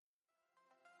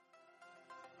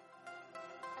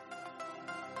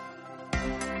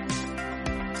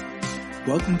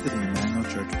Welcome to the Emmanuel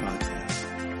Church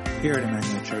podcast. Here at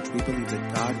Emmanuel Church, we believe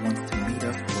that God wants to meet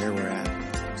us where we're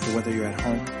at. So whether you're at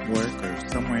home, work, or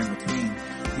somewhere in between,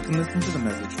 you can listen to the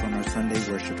message from our Sunday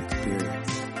worship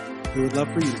experience. We would love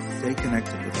for you to stay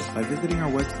connected with us by visiting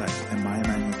our website at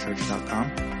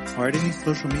myemmanuelchurch.com or at any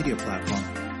social media platform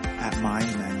at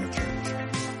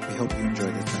myemmanuelchurch. We hope you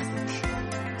enjoy this message.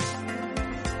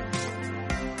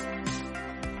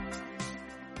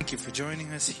 Thank you for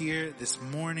joining us here this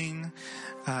morning.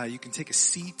 You can take a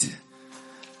seat.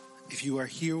 If you are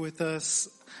here with us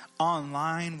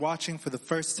online, watching for the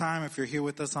first time, if you're here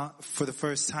with us for the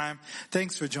first time,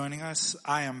 thanks for joining us.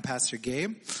 I am Pastor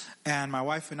Gabe, and my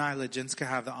wife and I, Lejinska,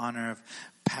 have the honor of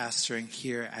pastoring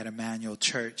here at Emmanuel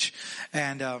Church.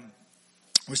 And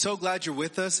we're so glad you're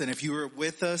with us. And if you were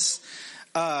with us,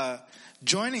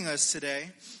 joining us today,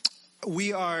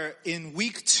 we are in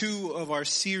week 2 of our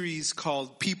series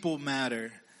called People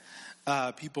Matter.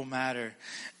 People Matter.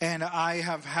 And I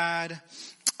have had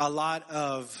a lot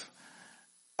of,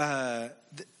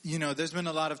 there's been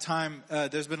a lot of time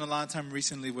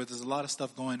recently where there's a lot of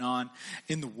stuff going on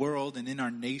in the world and in our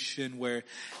nation where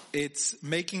it's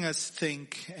making us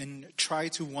think and try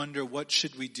to wonder, what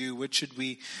should we do? What should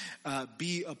we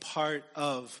be a part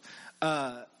of?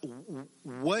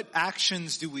 What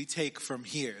actions do we take from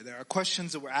here? There are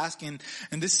questions that we're asking,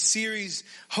 and this series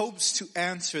hopes to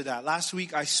answer that. Last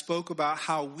week I spoke about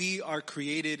how we are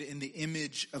created in the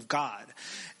image of God.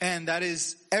 And that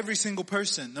is every single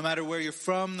person, no matter where you're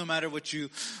from, no matter what you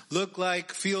look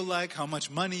like, feel like, how much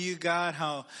money you got,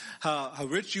 how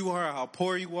rich you are, how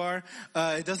poor you are.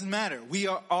 It doesn't matter. We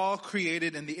are all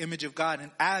created in the image of God.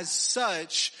 And as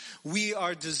such, we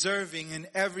are deserving, and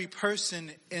every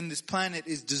person in this planet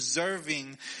is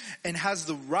deserving and has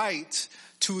the right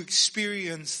to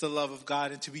experience the love of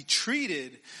God and to be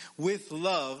treated with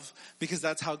love, because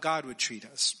that's how God would treat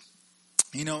us.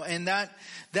 And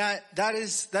that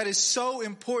is so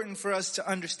important for us to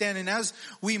understand. And as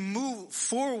we move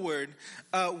forward,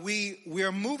 we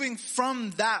are moving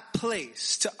from that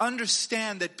place to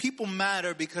understand that people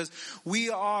matter because we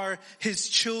are His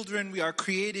children. We are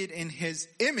created in His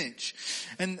image.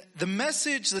 And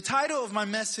the title of my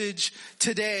message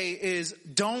today is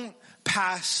Don't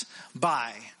Pass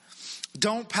By.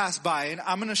 Don't pass by. And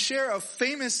I'm going to share a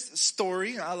famous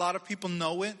story. A lot of people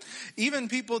know it. Even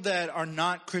people that are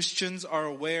not Christians are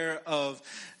aware of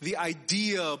the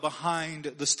idea behind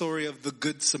the story of the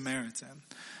Good Samaritan.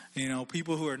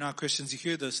 People who are not Christians, you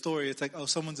hear the story, it's like, oh,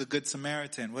 someone's a good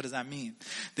Samaritan. What does that mean?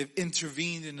 They've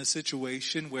intervened in a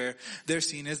situation where they're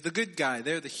seen as the good guy.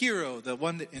 They're the hero, the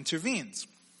one that intervenes.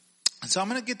 So I'm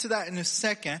going to get to that in a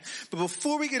second. But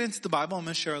before we get into the Bible, I'm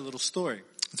going to share a little story.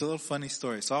 It's a little funny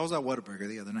story. So I was at Whataburger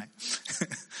the other night.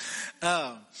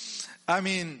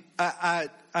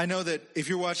 I know that if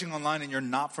you're watching online and you're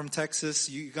not from Texas,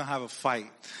 you're going to have a fight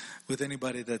with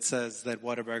anybody that says that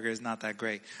Whataburger is not that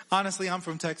great. Honestly, I'm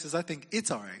from Texas. I think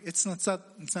it's all right. It's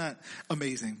not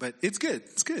amazing, but it's good.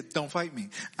 It's good. Don't fight me.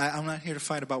 I'm not here to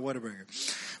fight about Whataburger.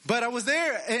 But I was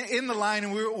there in the line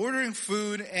and we were ordering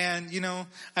food, and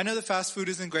I know that fast food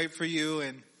isn't great for you,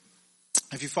 and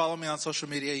if you follow me on social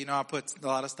media, I put a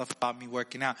lot of stuff about me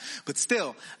working out. But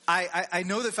still, I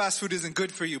know that fast food isn't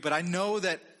good for you, but I know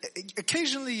that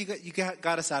occasionally you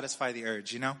got to satisfy the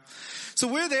urge, So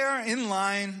we're there in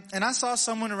line, and I saw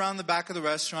someone around the back of the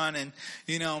restaurant, and,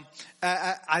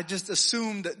 I just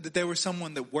assumed that there was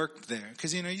someone that worked there.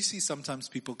 Because, you see sometimes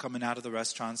people coming out of the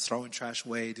restaurants, throwing trash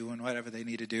away, doing whatever they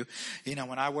need to do.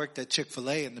 When I worked at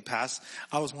Chick-fil-A in the past,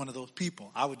 I was one of those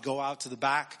people. I would go out to the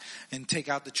back and take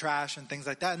out the trash and things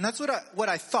like that. And that's what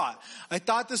I thought. I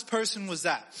thought this person was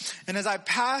that. And as I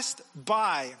passed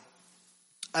by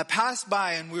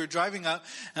and we were driving up,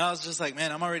 and I was just like,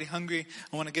 man, I'm already hungry.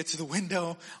 I want to get to the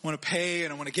window. I want to pay,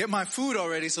 and I want to get my food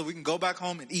already so we can go back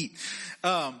home and eat.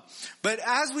 But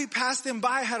as we passed him by,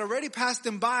 I had already passed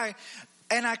him by,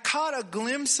 and I caught a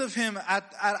glimpse of him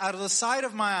out of the side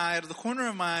of my eye, out of the corner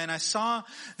of my eye, and I saw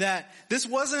that this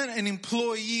wasn't an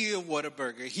employee of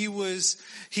Whataburger. He was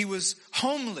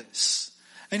homeless.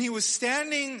 And he was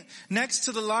standing next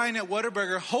to the line at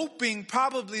Whataburger, hoping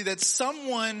probably that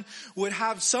someone would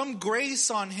have some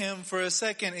grace on him for a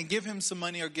second and give him some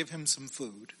money or give him some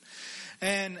food.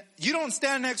 And you don't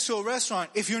stand next to a restaurant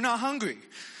if you're not hungry.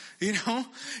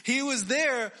 He was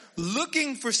there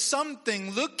looking for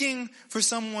something, looking for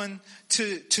someone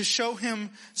to show him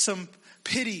some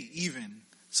pity even,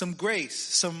 some grace,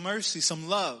 some mercy, some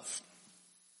love.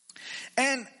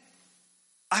 And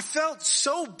I felt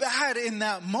so bad in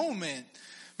that moment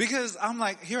Because I'm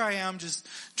like, here I am just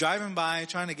driving by,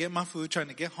 trying to get my food, trying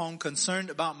to get home,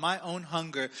 concerned about my own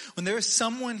hunger, when there is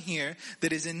someone here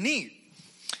that is in need.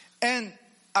 And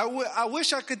I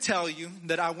wish I could tell you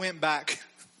that I went back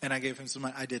and I gave him some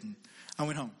money. I didn't. I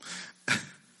went home.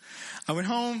 I went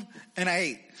home and I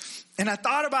ate. And I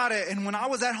thought about it, and when I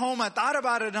was at home, I thought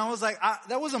about it, and I was like,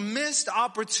 that was a missed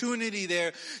opportunity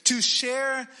there to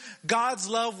share God's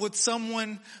love with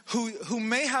someone who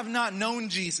may have not known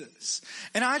Jesus.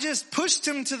 And I just pushed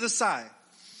him to the side.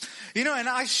 You know, and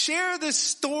I share this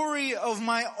story of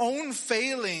my own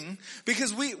failing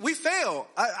because we fail.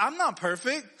 I'm not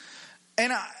perfect.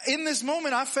 And in this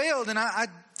moment, I failed, and I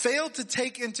failed to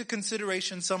take into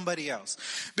consideration somebody else.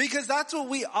 Because that's what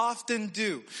we often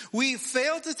do. We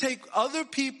fail to take other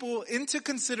people into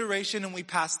consideration and we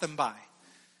pass them by.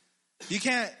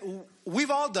 We've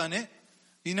all done it,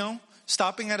 you know,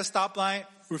 stopping at a stoplight,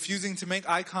 refusing to make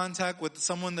eye contact with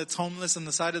someone that's homeless on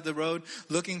the side of the road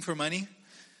looking for money.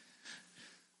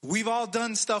 We've all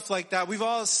done stuff like that. We've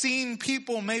all seen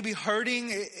people maybe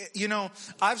hurting. You know,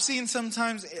 I've seen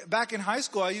sometimes, back in high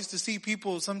school, I used to see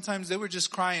people, sometimes they were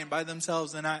just crying by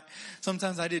themselves, and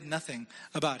sometimes I did nothing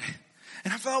about it.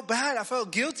 And I felt bad. I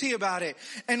felt guilty about it.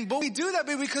 But we do that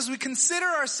because we consider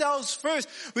ourselves first.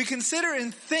 We consider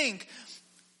and think,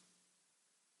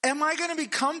 am I going to be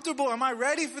comfortable? Am I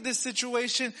ready for this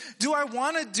situation? Do I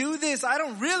want to do this? I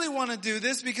don't really want to do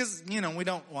this because, you know, we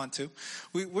don't want to.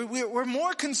 We're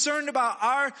more concerned about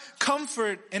our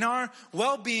comfort and our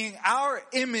well-being, our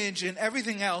image and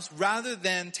everything else rather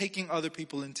than taking other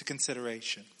people into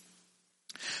consideration.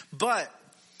 But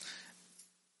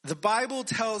the Bible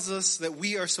tells us that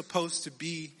we are supposed to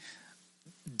be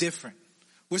different.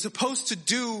 We're supposed to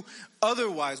do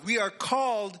otherwise. We are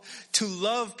called to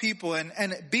love people.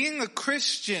 And being a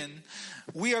Christian,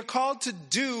 we are called to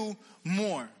do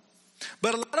more.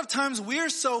 But a lot of times we're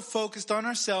so focused on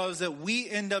ourselves that we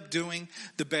end up doing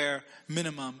the bare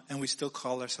minimum and we still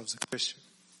call ourselves a Christian.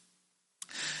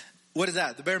 What is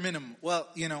that? The bare minimum? Well,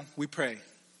 you know, we pray.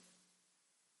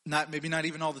 Maybe not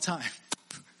even all the time.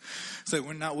 So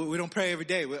we don't pray every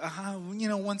day. You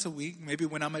know, once a week, maybe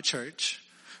when I'm at church,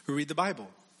 we read the Bible.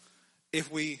 If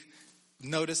we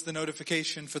notice the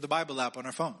notification for the Bible app on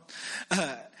our phone.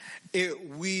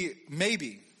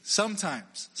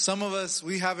 Sometimes, some of us,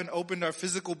 we haven't opened our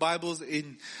physical Bibles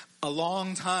in a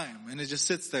long time, and it just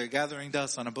sits there gathering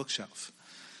dust on a bookshelf.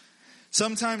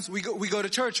 Sometimes we go to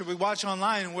church or we watch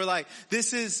online and we're like,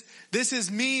 this is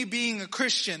me being a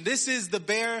Christian. This is the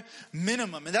bare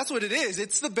minimum. And that's what it is.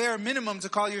 It's the bare minimum to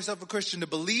call yourself a Christian, to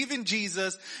believe in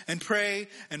Jesus and pray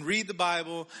and read the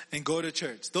Bible and go to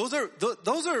church.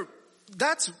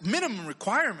 That's minimum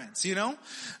requirements, you know?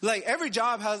 Like every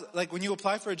job has, like when you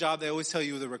apply for a job, they always tell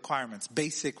you the requirements,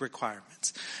 basic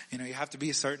requirements. You know, you have to be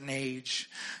a certain age.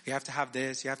 You have to have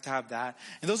this, you have to have that.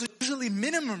 And those are usually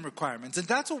minimum requirements. And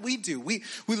that's what we do. We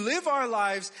live our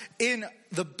lives in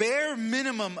the bare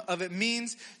minimum of it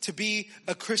means to be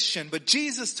a Christian. But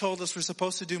Jesus told us we're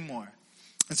supposed to do more.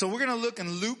 And so we're going to look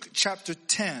in Luke chapter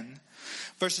 10,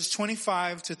 verses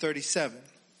 25 to 37.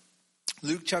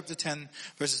 Luke chapter 10,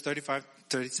 verses 35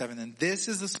 37. And this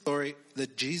is the story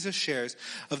that Jesus shares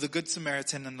of the Good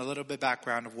Samaritan and a little bit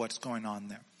background of what's going on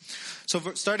there. So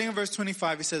starting in verse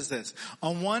 25, he says this.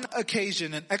 On one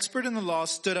occasion, an expert in the law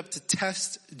stood up to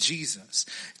test Jesus.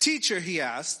 Teacher, he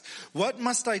asked, what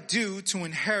must I do to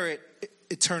inherit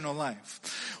eternal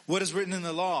life? What is written in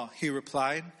the law? He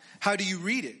replied. How do you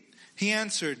read it? He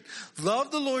answered, love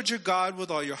the Lord your God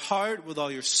with all your heart, with all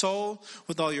your soul,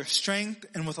 with all your strength,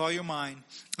 and with all your mind,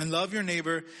 and love your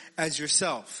neighbor as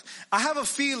yourself. I have a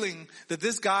feeling that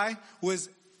this guy was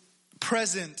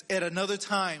present at another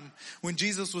time when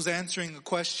Jesus was answering a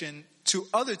question to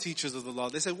other teachers of the law.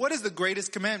 They said, what is the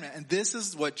greatest commandment? And this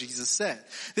is what Jesus said.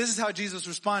 This is how Jesus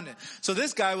responded. So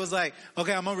this guy was like,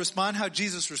 okay, I'm going to respond how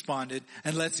Jesus responded,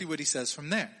 and let's see what he says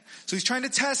from there. So he's trying to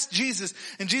test Jesus,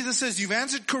 and Jesus says, you've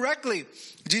answered correctly.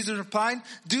 Jesus replied,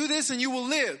 do this and you will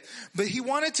live. But he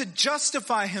wanted to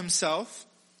justify himself.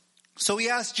 So he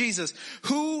asked Jesus,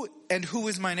 who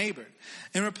is my neighbor?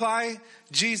 In reply,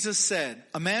 Jesus said,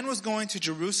 a man was going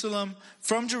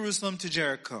from Jerusalem to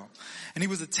Jericho, and he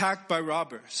was attacked by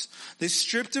robbers. They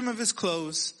stripped him of his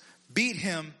clothes, beat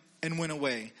him, and went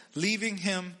away, leaving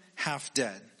him half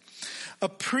dead. A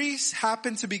priest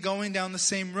happened to be going down the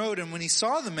same road, and when he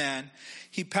saw the man,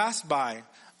 he passed by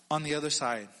on the other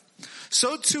side.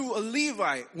 So too a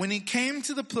Levite, when he came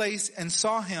to the place and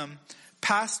saw him,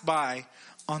 passed by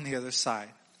on the other side.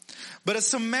 But a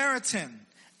Samaritan,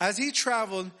 as he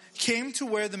traveled, came to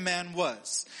where the man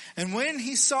was. And when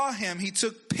he saw him, he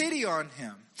took pity on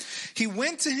him. He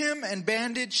went to him and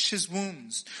bandaged his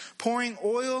wounds, pouring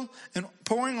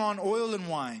on oil and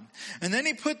wine. And then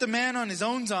he put the man on his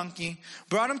own donkey,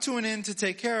 brought him to an inn to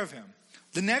take care of him.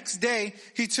 The next day,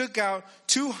 he took out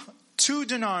two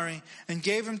denarii and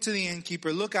gave him to the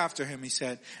innkeeper. Look after him, he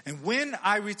said. And when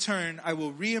I return, I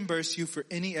will reimburse you for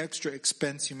any extra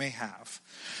expense you may have.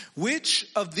 Which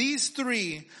of these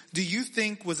three do you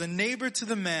think was a neighbor to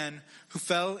the man who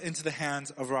fell into the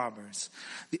hands of robbers?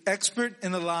 The expert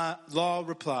in the law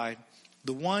replied,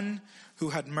 the one who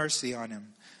had mercy on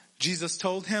him. Jesus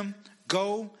told him,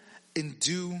 go and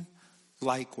do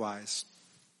likewise.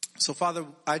 So Father,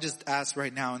 I just ask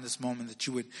right now in this moment that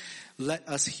you would let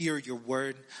us hear your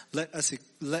word, let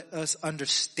us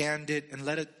understand it, and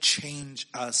let it change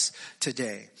us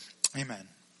today. Amen.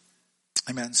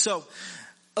 Amen. So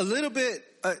a little bit,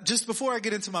 just before I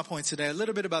get into my point today, a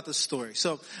little bit about this story.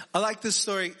 So I like this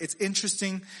story. It's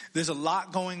interesting. There's a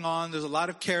lot going on. There's a lot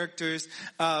of characters.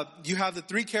 You have the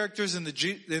three characters in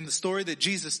the story that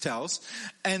Jesus tells.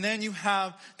 And then you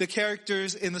have the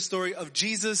characters in the story of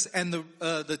Jesus and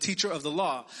the teacher of the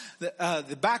law.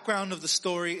 The background of the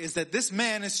story is that this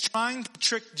man is trying to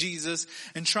trick Jesus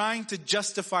and trying to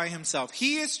justify himself.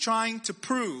 He is trying to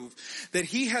prove that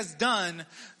he has done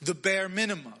the bare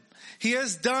minimum. He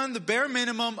has done the bare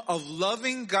minimum of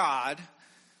loving God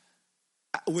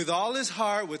with all his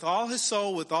heart, with all his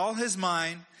soul, with all his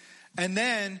mind. And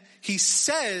then he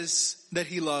says that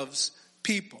he loves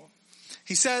people.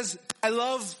 He says, I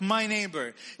love my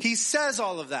neighbor. He says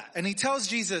all of that. And he tells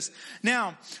Jesus,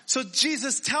 now, so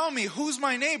Jesus, tell me who's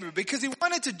my neighbor? Because he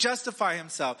wanted to justify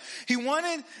himself. He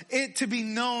wanted it to be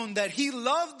known that he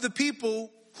loved the people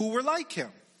who were like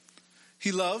him.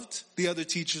 He loved the other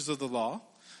teachers of the law.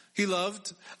 He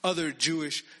loved other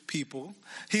Jewish people.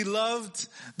 He loved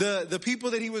the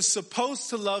people that he was supposed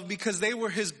to love because they were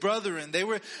his brethren. They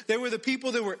were the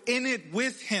people that were in it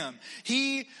with him.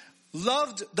 He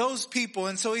loved those people.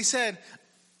 And so he said,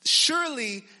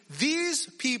 surely these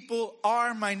people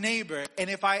are my neighbor. And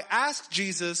if I ask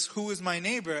Jesus who is my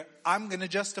neighbor, I'm going to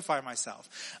justify myself.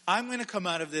 I'm going to come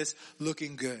out of this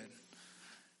looking good.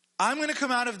 I'm going to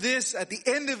come out of this, at the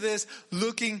end of this,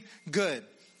 looking good.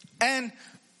 And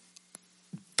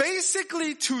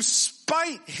basically, to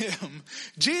spite him,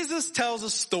 Jesus tells a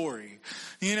story.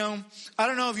 You know, I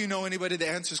don't know if you know anybody that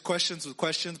answers questions with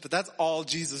questions, but that's all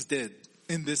Jesus did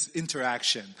in this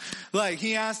interaction. Like,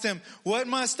 he asked him, what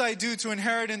must I do to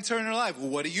inherit eternal life? Well,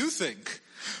 what do you think?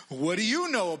 What do you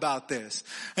know about this?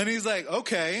 And he's like,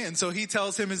 okay. And so he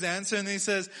tells him his answer and he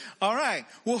says, all right,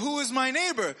 well, who is my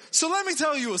neighbor? So let me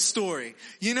tell you a story.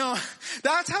 You know,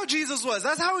 that's how Jesus was.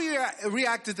 That's how he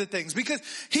reacted to things, because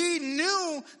he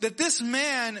knew that this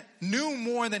man knew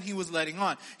more than he was letting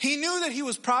on. He knew that he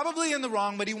was probably in the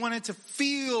wrong, but he wanted to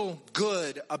feel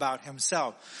good about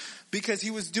himself because he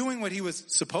was doing what he was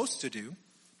supposed to do.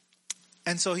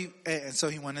 And so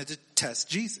he wanted to test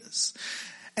Jesus.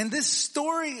 And this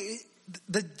story,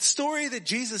 the story that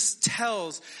Jesus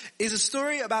tells, is a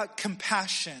story about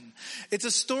compassion. It's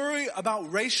a story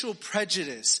about racial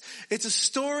prejudice. It's a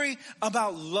story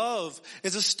about love.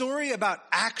 It's a story about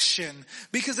action,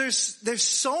 because there's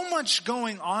so much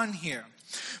going on here.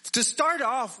 To start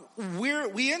off,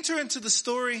 we enter into the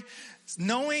story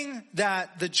knowing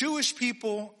that the Jewish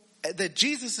people that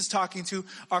Jesus is talking to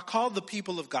are called the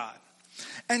people of God.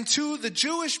 And to the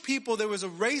Jewish people, there was a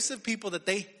race of people that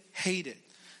they hated.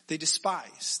 They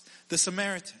despised. The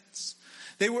Samaritans.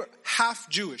 They were half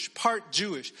Jewish, part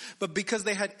Jewish. But because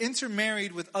they had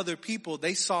intermarried with other people,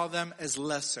 they saw them as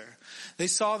lesser. They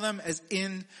saw them as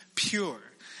impure.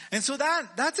 And so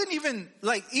that's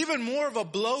even more of a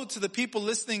blow to the people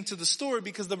listening to the story,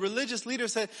 because the religious leader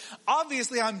said,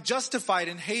 obviously I'm justified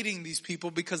in hating these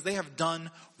people because they have done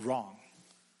wrong.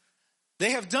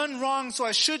 They have done wrong, so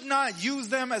I should not use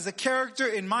them as a character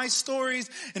in my stories,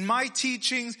 in my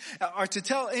teachings, or to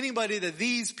tell anybody that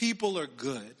these people are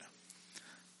good.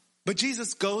 But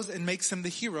Jesus goes and makes him the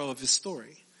hero of his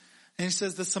story. And he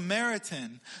says, the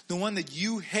Samaritan, the one that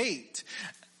you hate,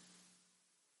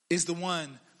 is the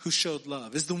one who showed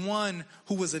love, is the one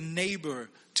who was a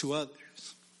neighbor to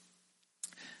others.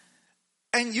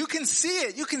 And you can see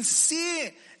it. You can see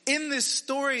it in this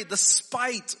story, the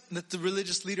spite that the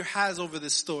religious leader has over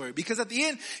this story. Because at the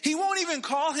end, he won't even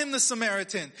call him the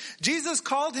Samaritan. Jesus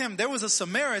called him, there was a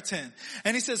Samaritan.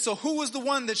 And he says, so who was the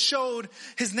one that showed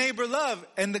his neighbor love?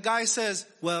 And the guy says,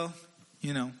 well,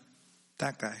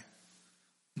 that guy.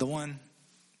 The one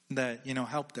that,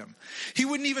 helped him. He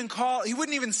wouldn't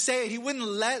even say it. He wouldn't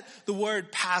let the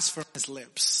word pass from his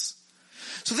lips.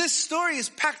 So this story is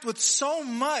packed with so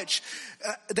much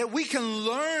that we can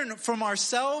learn from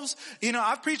ourselves.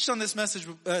 I've preached on this message,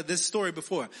 this story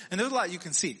before, and there's a lot you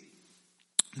can see.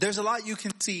 there's a lot you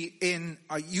can see in,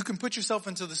 you can put yourself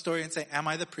into the story and say, am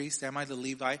I the priest? Am I the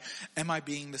Levite? Am I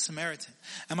being the Samaritan?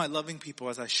 Am I loving people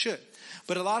as I should?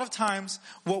 But a lot of times,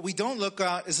 what we don't look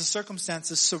at is the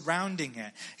circumstances surrounding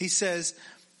it. He says,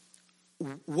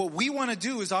 what we want to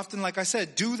do is often, like I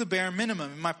said, do the bare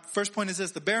minimum. And my first point is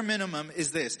this, the bare minimum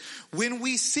is this. When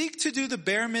we seek to do the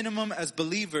bare minimum as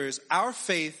believers, our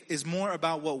faith is more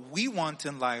about what we want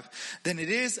in life than it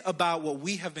is about what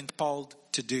we have been called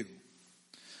to do.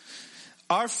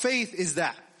 Our faith is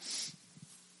that.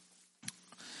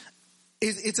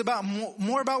 It's about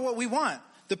more about what we want.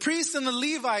 The priest and the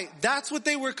Levite, that's what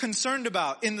they were concerned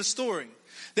about in the story.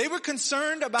 They were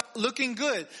concerned about looking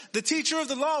good. The teacher of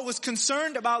the law was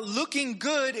concerned about looking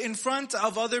good in front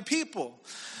of other people.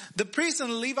 The priest and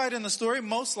the Levite in the story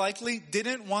most likely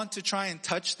didn't want to try and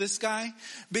touch this guy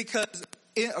because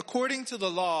according to the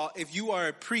law, if you are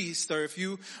a priest or if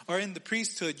you are in the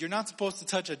priesthood, you're not supposed to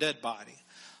touch a dead body.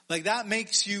 Like that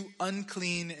makes you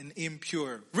unclean and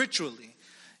impure ritually.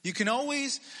 You can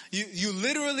always, you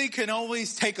literally can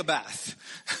always take a bath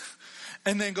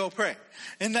and then go pray.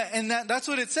 And that's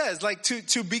what it says. Like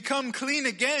to become clean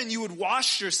again, you would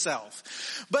wash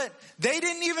yourself. But they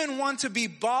didn't even want to be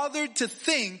bothered to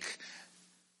think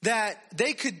that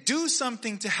they could do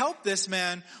something to help this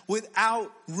man without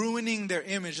ruining their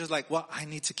image. It's like, well, I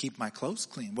need to keep my clothes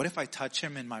clean. What if I touch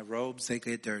him in my robes, they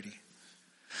get dirty?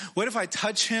 What if I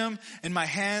touch him and my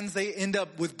hands, they end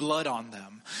up with blood on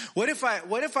them? What if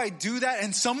I do that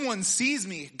and someone sees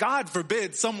me? God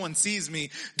forbid someone sees me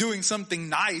doing something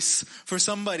nice for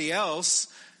somebody else,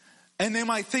 and they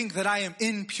might think that I am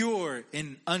impure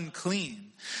and unclean.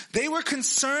 They were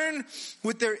concerned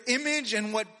with their image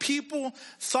and what people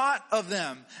thought of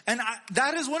them. And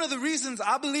that is one of the reasons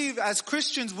I believe as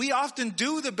Christians, we often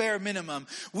do the bare minimum.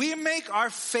 We make our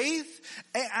faith,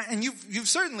 and you've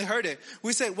certainly heard it.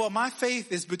 We say, well, my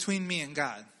faith is between me and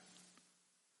God.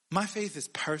 My faith is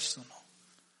personal.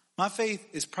 My faith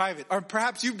is private. Or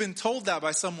perhaps you've been told that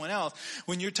by someone else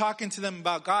when you're talking to them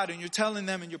about God and you're telling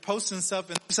them and you're posting stuff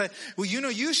and you say, well,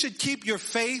 you should keep your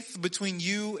faith between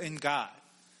you and God.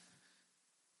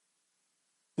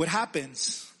 What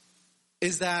happens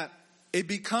is that it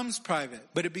becomes private,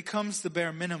 but it becomes the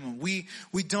bare minimum. We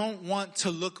don't want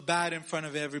to look bad in front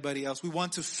of everybody else. We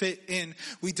want to fit in.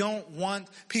 We don't want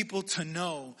people to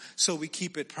know, so we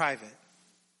keep it private.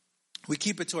 We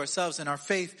keep it to ourselves, and our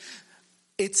faith,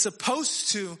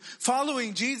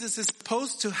 following Jesus is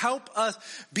supposed to help us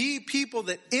be people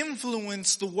that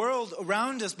influence the world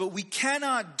around us, but we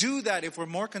cannot do that if we're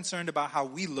more concerned about how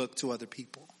we look to other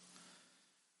people.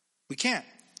 We can't.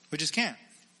 We just can't.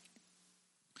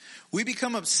 We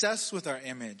become obsessed with our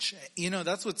image.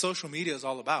 That's what social media is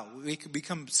all about. We could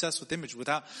become obsessed with image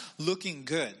without looking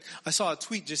good. I saw a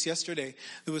tweet just yesterday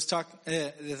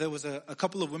that there was a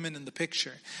couple of women in the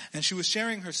picture. And she was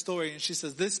sharing her story and she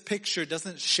says, this picture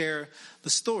doesn't share the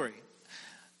story.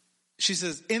 She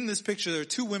says, in this picture there are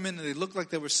two women and they looked like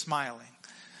they were smiling.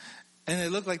 And they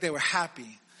looked like they were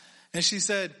happy. And she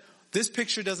said, this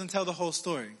picture doesn't tell the whole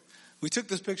story. We took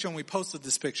this picture and we posted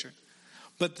this picture.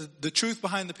 But the truth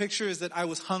behind the picture is that I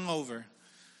was hungover.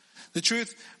 The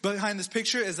truth behind this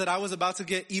picture is that I was about to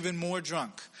get even more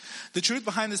drunk. The truth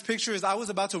behind this picture is I was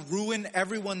about to ruin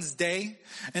everyone's day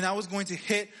and I was going to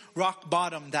hit rock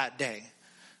bottom that day.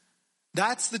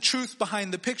 That's the truth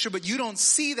behind the picture, but you don't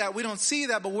see that. We don't see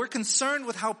that, but we're concerned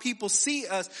with how people see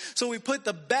us. So we put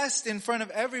the best in front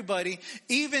of everybody,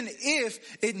 even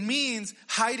if it means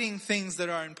hiding things that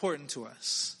are important to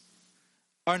us.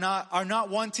 Are not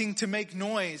wanting to make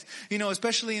noise.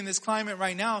 Especially in this climate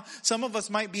right now, some of us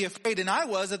might be afraid, and I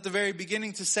was at the very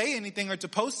beginning, to say anything or to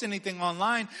post anything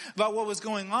online about what was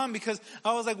going on, because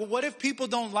I was like, well, what if people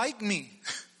don't like me?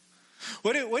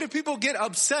 What if people get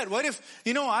upset? What if,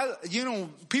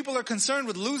 people are concerned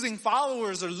with losing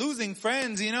followers or losing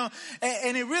friends, and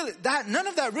it really, none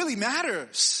of that really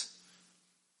matters.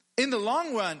 In the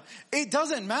long run, it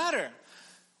doesn't matter.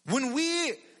 When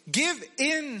we give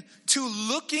in to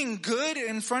looking good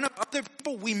in front of other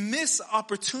people, we miss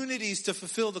opportunities to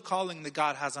fulfill the calling that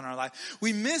God has on our life.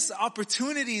 We miss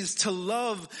opportunities to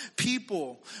love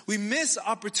people. We miss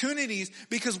opportunities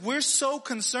because we're so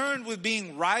concerned with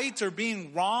being right or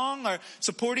being wrong or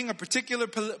supporting a particular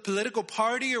political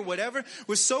party or whatever.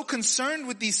 We're so concerned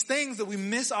with these things that we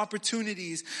miss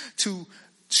opportunities to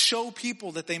show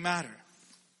people that they matter.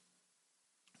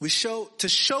 To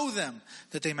show them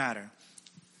that they matter.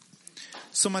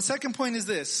 So my second point is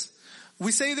this.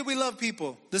 We say that we love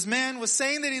people. This man was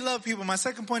saying that he loved people. My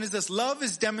second point is this. Love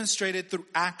is demonstrated through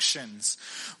actions.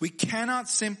 We cannot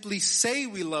simply say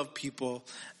we love people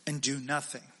and do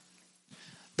nothing.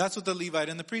 That's what the Levite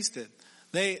and the priest did.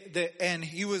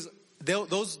 Those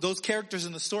characters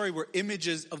in the story were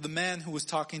images of the man who was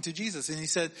talking to Jesus. And he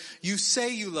said, you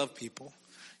say you love people.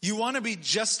 You want to be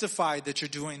justified that you're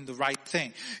doing the right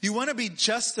thing. You want to be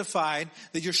justified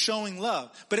that you're showing love.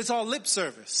 But it's all lip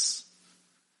service.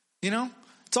 You know?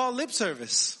 It's all lip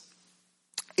service.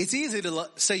 It's easy to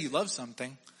say you love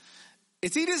something.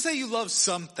 It's easy to say you love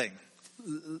something.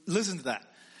 Listen to that.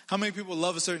 How many people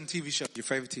love a certain TV show? Your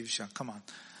favorite TV show? Come on.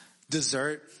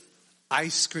 Dessert,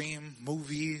 ice cream,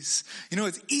 movies. You know,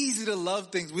 it's easy to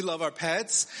love things. We love our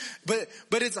pets. But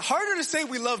it's harder to say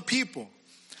we love people.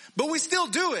 But we still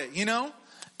do it, you know?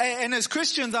 And as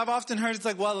Christians, I've often heard it's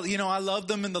like, well, you know, I love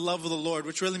them in the love of the Lord,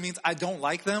 which really means I don't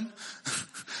like them.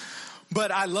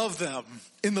 But I love them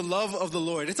in the love of the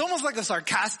Lord. It's almost like a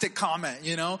sarcastic comment,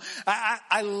 you know?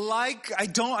 I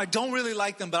don't really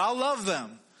like them, but I'll love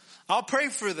them. I'll pray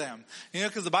for them. You know,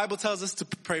 because the Bible tells us to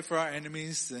pray for our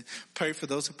enemies, to pray for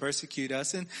those who persecute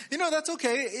us. And, you know, that's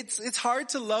okay. It's hard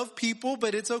to love people,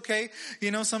 but it's okay.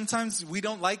 You know, sometimes we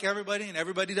don't like everybody and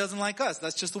everybody doesn't like us.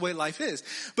 That's just the way life is.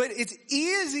 But it's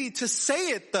easy to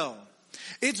say it though.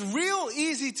 It's real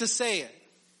easy to say it.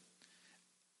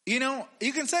 You know,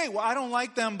 you can say, well, I don't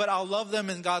like them, but I'll love them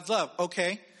in God's love.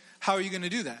 Okay. How are you going to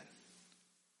do that?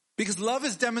 Because love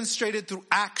is demonstrated through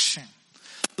action.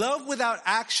 Love without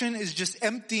action is just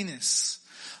emptiness.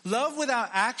 Love without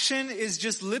action is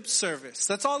just lip service.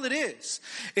 That's all it is.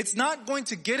 It's not going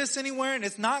to get us anywhere, and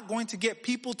it's not going to get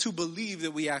people to believe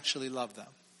that we actually love them.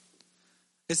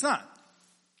 It's not.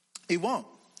 It won't.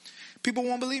 People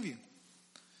won't believe you.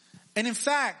 And in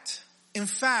fact,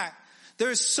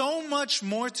 there is so much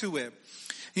more to it.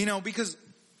 You know, because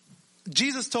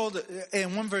Jesus told,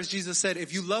 in one verse, Jesus said,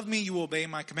 if you love me, you will obey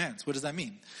my commands. What does that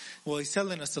mean? Well, he's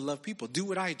telling us to love people. Do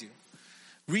what I do.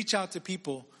 Reach out to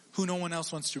people who no one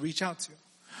else wants to reach out to.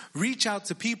 Reach out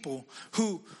to people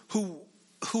who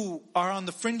are on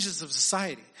the fringes of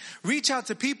society. Reach out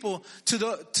to people, to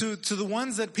the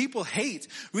ones that people hate.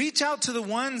 Reach out to the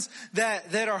ones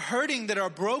that are hurting, that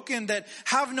are broken, that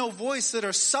have no voice, that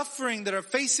are suffering, that are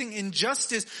facing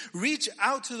injustice. Reach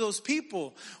out to those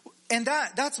people. And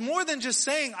that's more than just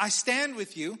saying, I stand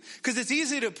with you. Because it's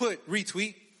easy to put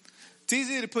retweet. It's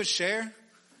easy to put share.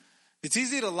 It's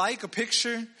easy to like a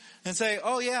picture and say,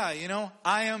 oh yeah, you know,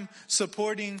 I am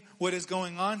supporting what is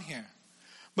going on here.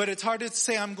 But it's harder to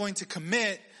say I'm going to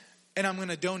commit and I'm going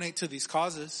to donate to these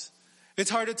causes. It's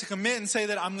harder to commit and say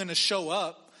that I'm going to show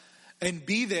up and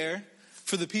be there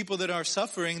for the people that are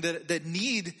suffering, that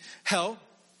need help.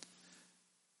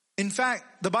 In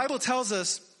fact, the Bible tells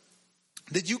us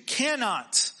that you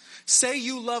cannot say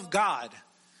you love God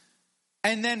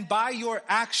and then by your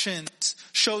actions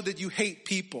show that you hate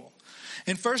people.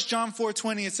 In 1 John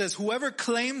 4:20 it says, whoever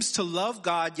claims to love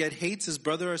God yet hates his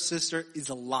brother or sister is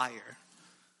a liar.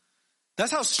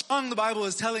 That's how strong the Bible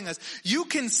is telling us. You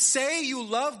can say you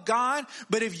love God,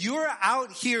 but if you're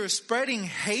out here spreading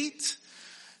hate,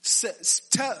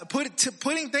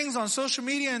 putting things on social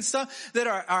media and stuff that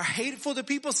are hateful to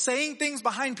people, saying things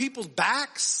behind people's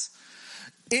backs,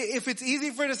 if it's easy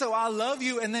for you to say, well, I love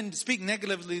you, and then speak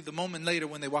negatively the moment later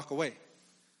when they walk away.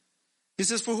 He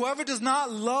says, for whoever does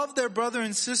not love their brother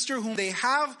and sister whom they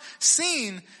have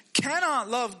seen cannot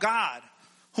love God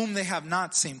whom they have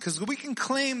not seen. Because we can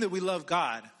claim that we love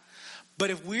God,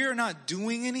 but if we're not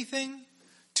doing anything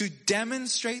to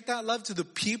demonstrate that love to the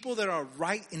people that are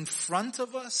right in front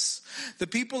of us, the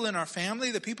people in our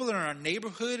family, the people in our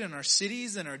neighborhood, in our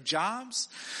cities, in our jobs,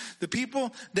 the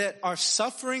people that are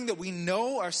suffering, that we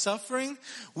know are suffering,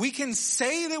 we can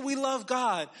say that we love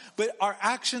God, but our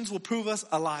actions will prove us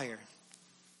a liar.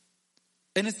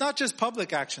 And it's not just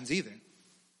public actions either,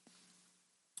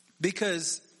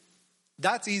 because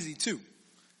that's easy too.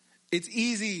 It's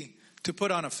easy to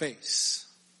put on a face.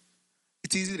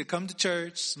 It's easy to come to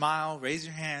church, smile, raise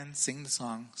your hand, sing the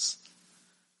songs,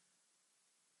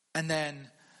 and then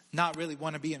not really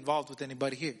want to be involved with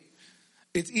anybody here.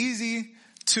 It's easy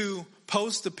to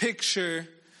post a picture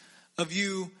of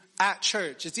you at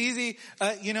church. It's easy,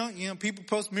 you know, people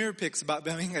post mirror pics about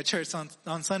being at church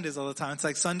on Sundays all the time. It's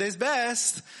like Sunday's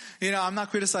best. You know, I'm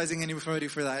not criticizing anybody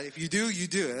for that. If you do, you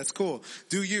do it. That's cool.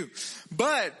 Do you.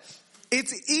 But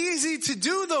it's easy to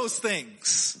do those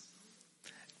things.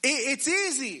 It's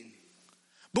easy.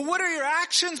 But what are your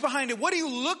actions behind it? What are you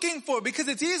looking for? Because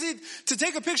it's easy to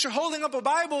take a picture holding up a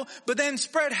Bible, but then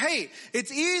spread hate.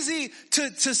 It's easy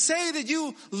to say that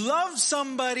you love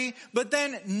somebody, but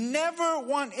then never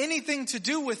want anything to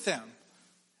do with them.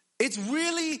 It's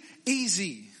really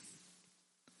easy.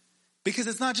 Because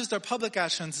it's not just our public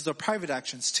actions, it's our private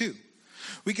actions too.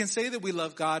 We can say that we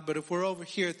love God, but if we're over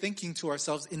here thinking to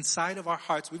ourselves inside of our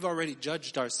hearts, we've already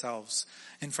judged ourselves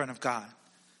in front of God.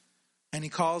 And he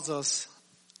calls us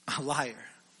a liar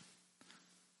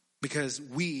because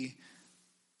we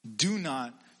do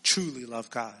not truly love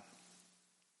God.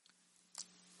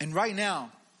 And right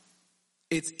now,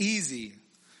 it's easy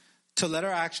to let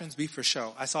our actions be for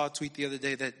show. I saw a tweet the other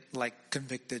day that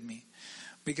convicted me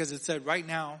because it said right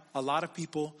now, a lot of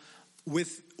people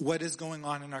with what is going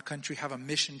on in our country have a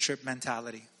mission trip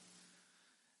mentality.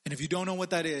 And if you don't know what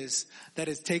that is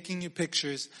taking your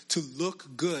pictures to look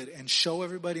good and show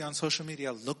everybody on social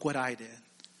media, look what I did.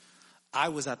 I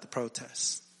was at the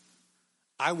protests.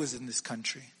 I was in this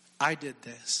country. I did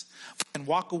this. And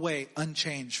walk away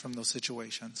unchanged from those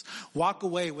situations. Walk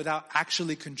away without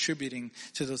actually contributing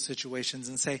to those situations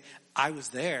and say, I was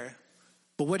there,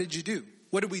 but what did you do?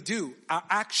 What did we do? Our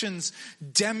actions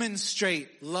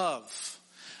demonstrate love.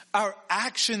 Our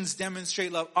actions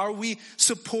demonstrate love. Are we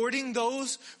supporting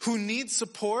those who need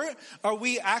support? Are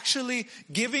we actually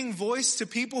giving voice to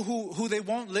people who they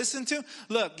won't listen to?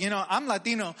 Look, I'm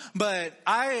Latino, but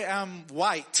I am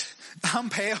white. I'm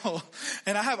pale,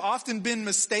 and I have often been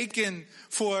mistaken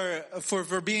for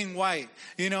being white.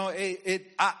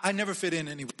 I never fit in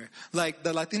anywhere. Like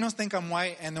the Latinos think I'm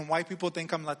white, and then white people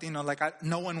think I'm Latino.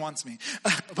 No one wants me.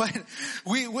 But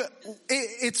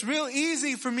it's real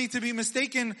easy for me to be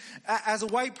mistaken as a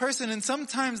white person, and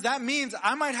sometimes that means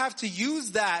I might have to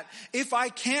use that if I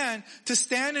can to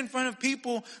stand in front of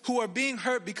people who are being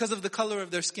hurt because of the color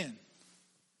of their skin.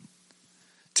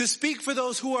 To speak for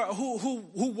those who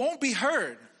won't be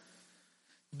heard.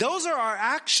 Those are our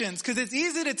actions, because it's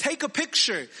easy to take a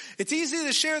picture. It's easy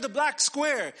to share the black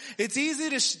square. It's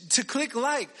easy to click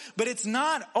like, but it's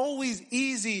not always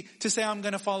easy to say I'm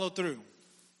going to follow through.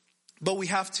 But we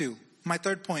have to. My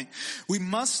third point, we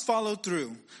must follow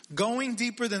through, going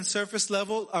deeper than surface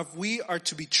level if we are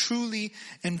to be truly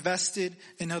invested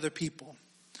in other people.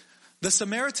 The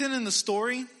Samaritan in the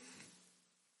story,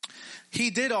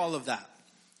 he did all of that.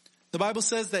 The Bible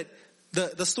says that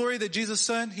the story that Jesus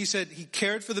said, he said he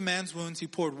cared for the man's wounds. He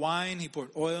poured wine. He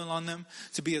poured oil on them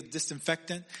to be a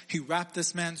disinfectant. He wrapped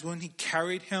this man's wound. He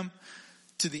carried him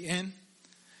to the inn.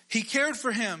 He cared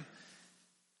for him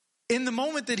in the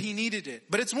moment that he needed it.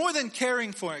 But it's more than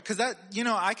caring for it. Because that,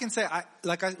 I can say,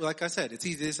 like I said, it's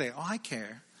easy to say, oh, I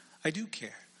care. I do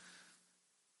care.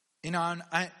 And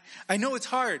I know it's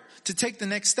hard to take the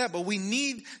next step, but we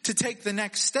need to take the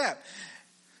next step.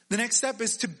 The next step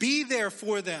is to be there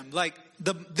for them.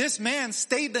 This man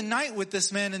stayed the night with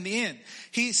this man in the inn.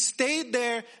 He stayed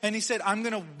there and he said, I'm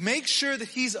going to make sure that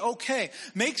he's okay.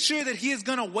 Make sure that he is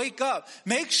going to wake up.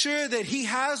 Make sure that he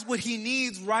has what he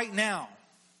needs right now.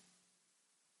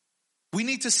 We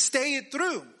need to stay it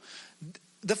through.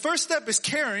 The first step is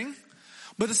caring,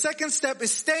 but the second step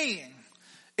is staying.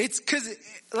 It's because,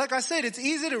 like I said, it's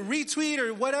easy to retweet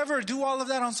or whatever, do all of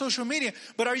that on social media.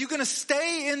 But are you going to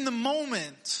stay in the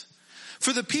moment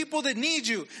for the people that need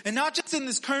you? And not just in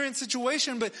this current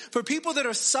situation, but for people that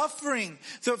are suffering,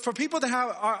 for people that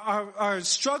are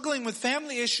struggling with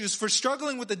family issues, for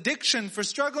struggling with addiction, for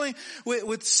struggling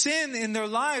with sin in their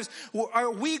lives.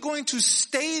 Are we going to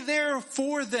stay there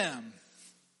for them?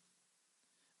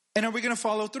 And are we going to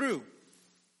follow through?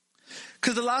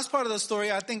 Because the last part of the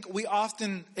story, I think we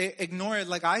often ignore it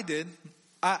like I did.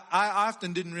 I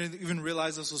often didn't even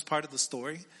realize this was part of the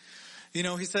story.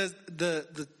 He says,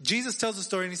 Jesus tells the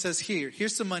story and he says,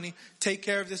 here's some money. Take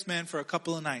care of this man for a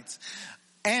couple of nights.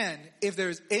 And if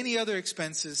there's any other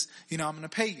expenses, I'm going to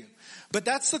pay you. But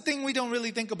that's the thing we don't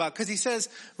really think about. Because he says,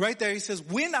 right there, he says,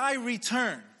 when I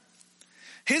return.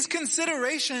 His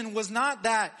consideration was not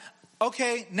that,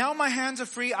 okay, now my hands are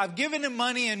free. I've given him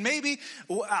money and maybe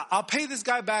I'll pay this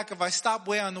guy back if I stop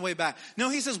way on the way back.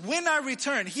 No, he says, when I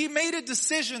return, he made a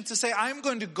decision to say, I'm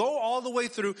going to go all the way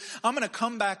through. I'm going to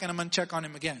come back and I'm going to check on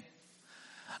him again.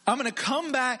 I'm going to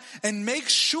come back and make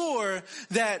sure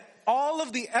that all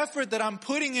of the effort that I'm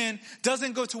putting in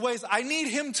doesn't go to waste. I need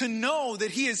him to know that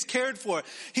he is cared for.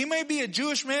 He may be a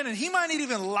Jewish man and he might not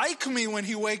even like me when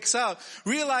he wakes up,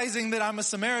 realizing that I'm a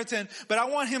Samaritan, but I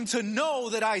want him to know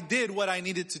that I did what I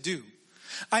needed to do.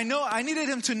 I needed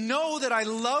him to know that I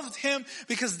loved him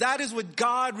because that is what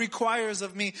God requires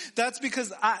of me. That's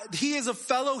because he is a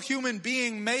fellow human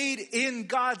being made in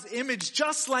God's image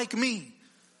just like me.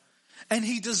 And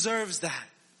he deserves that.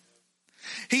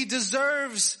 He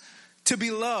deserves to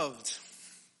be loved.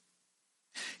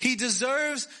 He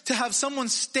deserves to have someone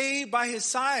stay by his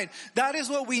side. That is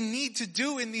what we need to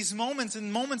do in these moments,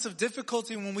 in moments of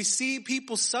difficulty, when we see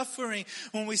people suffering,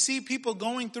 when we see people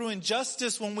going through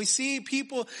injustice, when we see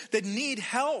people that need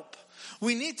help.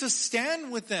 We need to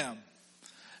stand with them.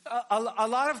 A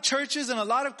lot of churches and a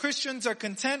lot of Christians are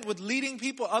content with leading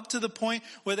people up to the point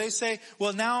where they say,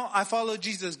 well, now I follow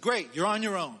Jesus. Great, you're on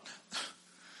your own.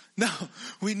 No,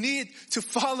 we need to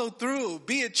follow through.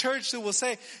 Be a church that will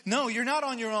say, no, you're not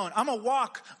on your own. I'm going to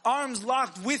walk arms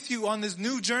locked with you on this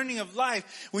new journey of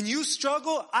life. When you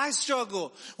struggle, I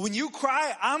struggle. When you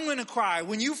cry, I'm going to cry.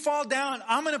 When you fall down,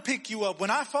 I'm going to pick you up. When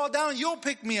I fall down, you'll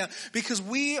pick me up, because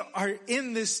we are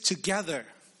in this together.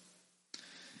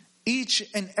 Each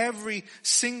and every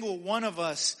single one of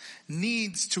us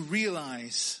needs to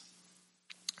realize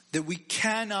that we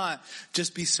cannot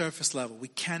just be surface level. We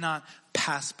cannot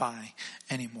pass by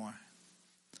anymore.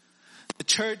 The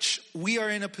church, we are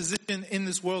in a position in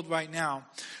this world right now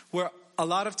where a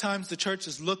lot of times the church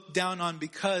is looked down on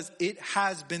because it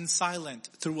has been silent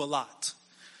through a lot.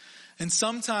 And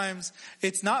sometimes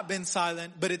it's not been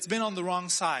silent, but it's been on the wrong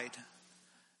side.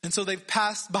 And so they've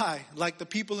passed by, like the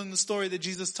people in the story that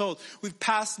Jesus told. We've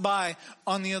passed by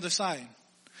on the other side.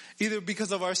 Either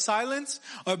because of our silence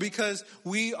or because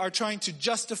we are trying to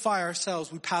justify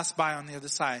ourselves, we pass by on the other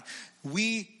side.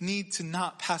 We need to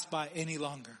not pass by any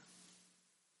longer.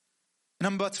 And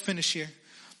I'm about to finish here.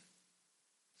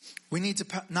 We need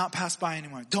to not pass by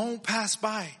anymore. Don't pass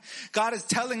by. God is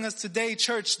telling us today,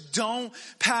 church, don't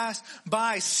pass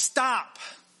by. Stop.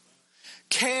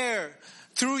 Care.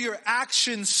 Through your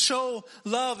actions, show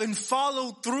love and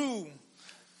follow through.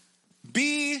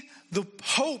 Be the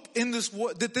hope in this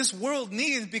that this world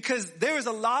needs, because there is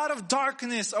a lot of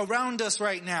darkness around us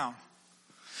right now.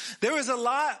 There is a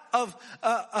lot of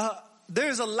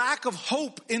there's a lack of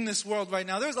hope in this world right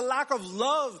now. There's a lack of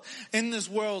love in this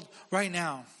world right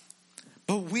now.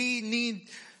 But we need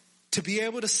to be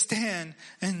able to stand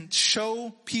and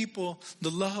show people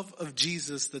the love of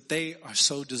Jesus that they are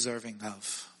so deserving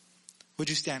of. Would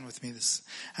you stand with me this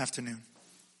afternoon?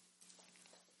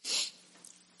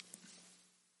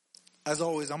 As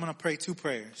always, I'm going to pray 2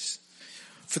 prayers.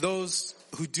 For those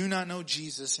who do not know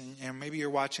Jesus, and maybe you're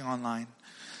watching online,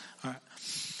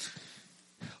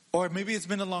 or maybe it's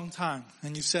been a long time,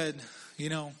 and you said, you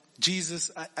know, Jesus,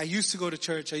 I used to go to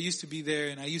church, I used to be there,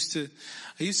 and I used to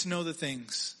know the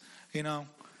things, you know,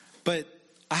 but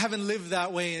I haven't lived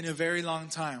that way in a very long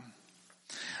time.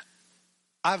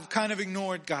 I've kind of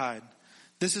ignored God.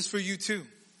 This is for you too.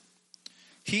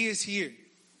 He is here.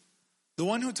 The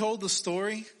one who told the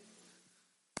story,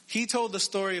 he told the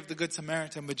story of the Good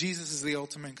Samaritan, but Jesus is the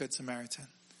ultimate Good Samaritan.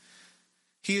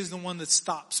 He is the one that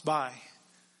stops by,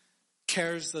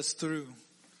 carries us through,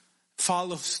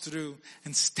 follows through,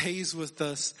 and stays with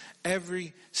us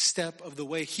every step of the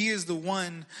way. He is the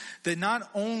one that not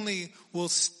only will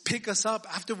pick us up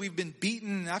after we've been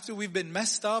beaten, after we've been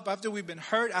messed up, after we've been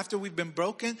hurt, after we've been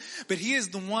broken, but He is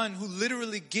the one who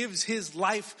literally gives His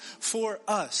life for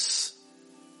us.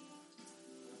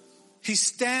 He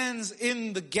stands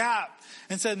in the gap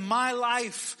and said, my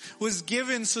life was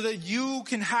given so that you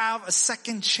can have a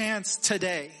second chance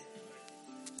today.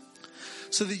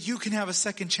 So that you can have a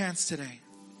second chance today.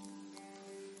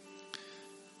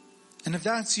 And if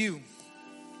that's you,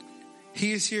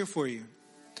 He is here for you.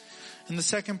 And the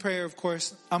second prayer, of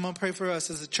course, I'm going to pray for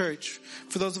us as a church,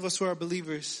 for those of us who are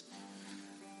believers,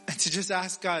 and to just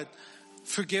ask God,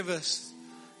 forgive us.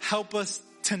 Help us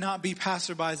to not be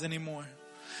passerbys anymore.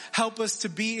 Help us to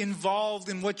be involved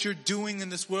in what you're doing in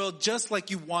this world, just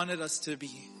like you wanted us to be.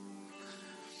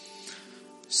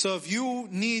 So if you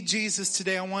need Jesus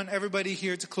today, I want everybody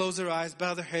here to close their eyes,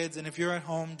 bow their heads, and if you're at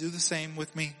home, do the same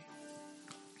with me.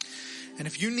 And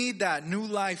if you need that new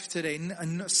life today,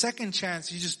 a second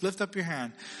chance, you just lift up your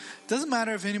hand. Doesn't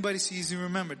matter if anybody sees you,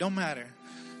 remember, don't matter.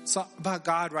 It's about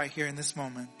God right here in this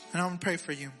moment. And I'm going to pray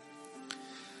for you.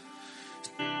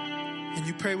 And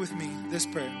you pray with me this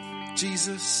prayer.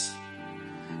 Jesus,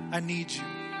 I need you.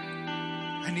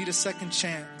 I need a second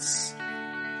chance.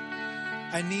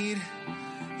 I need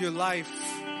your life.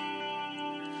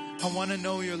 I want to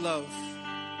know your love.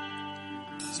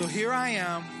 So here I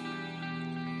am.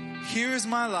 Here is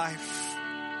my life.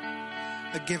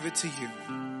 I give it to you.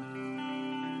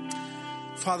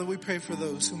 Father, we pray for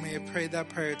those who may have prayed that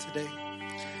prayer today.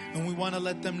 And we want to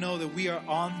let them know that we are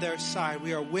on their side.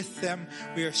 We are with them.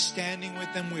 We are standing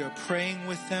with them. We are praying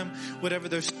with them. Whatever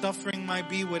their suffering might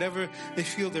be, whatever they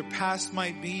feel their past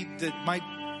might be that might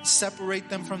separate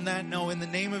them from that. No, in the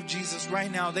name of Jesus,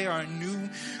 right now, they are a new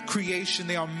creation.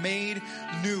 They are made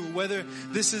new. Whether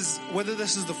this is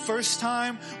the first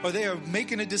time or they are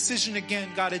making a decision again,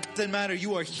 God, it doesn't matter.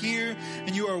 You are here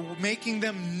and you are making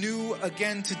them new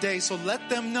again today. So let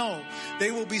them know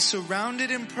they will be surrounded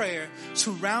in prayer,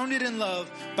 surrounded in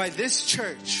love by this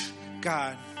church.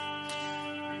 God,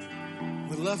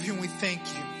 we love you and we thank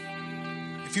you.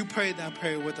 If you prayed that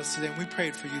prayer with us today, and we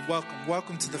prayed for you,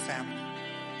 welcome to the family.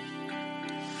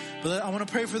 But I want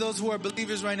to pray for those who are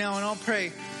believers right now, and I'll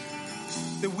pray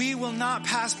that we will not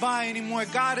pass by anymore.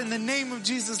 God, in the name of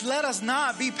Jesus, let us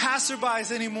not be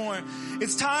passerbys anymore.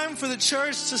 It's time for the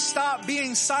church to stop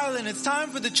being silent. It's time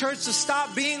for the church to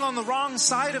stop being on the wrong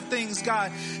side of things,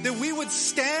 God. That we would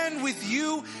stand with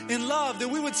you in love. That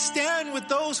we would stand with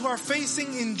those who are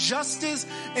facing injustice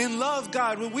in love,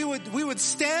 God. We would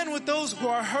stand with those who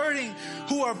are hurting,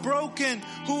 who are broken,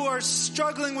 who are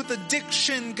struggling with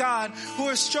addiction, God. Who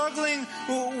are struggling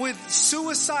with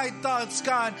suicide thoughts,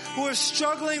 God. Who are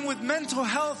struggling with mental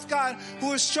health, God.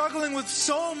 Who are struggling with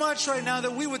so much right now,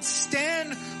 that we would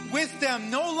stand with them.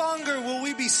 No longer will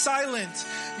we be silent.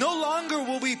 No longer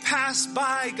will we pass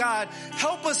by, God.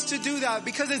 Help us to do that,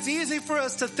 because it's easy for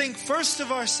us to think first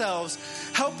of ourselves.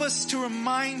 Help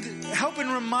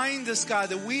and remind us, God,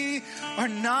 that we are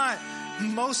not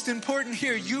most important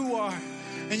here. You are.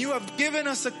 And you have given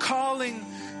us a calling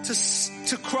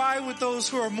to cry with those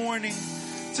who are mourning,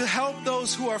 to help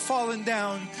those who are fallen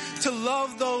down, to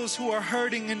love those who are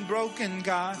hurting and broken,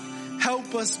 God.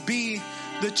 Help us be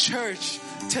the church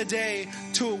today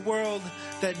to a world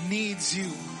that needs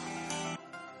you.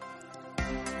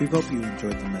 We hope you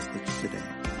enjoyed the message today,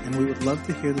 and we would love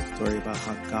to hear the story about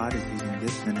how God is using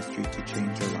this ministry to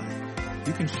change your life.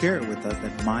 You can share it with us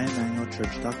at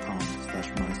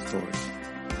myemmanuelchurch.com/mystory.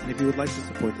 And if you would like to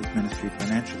support this ministry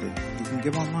financially, you can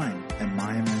give online at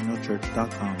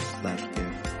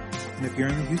myemmanuelchurch.com/give. And if you're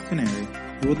in the Houston area,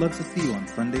 we would love to see you on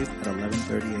Sundays at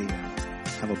 11:30 a.m.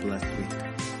 Have a blessed week.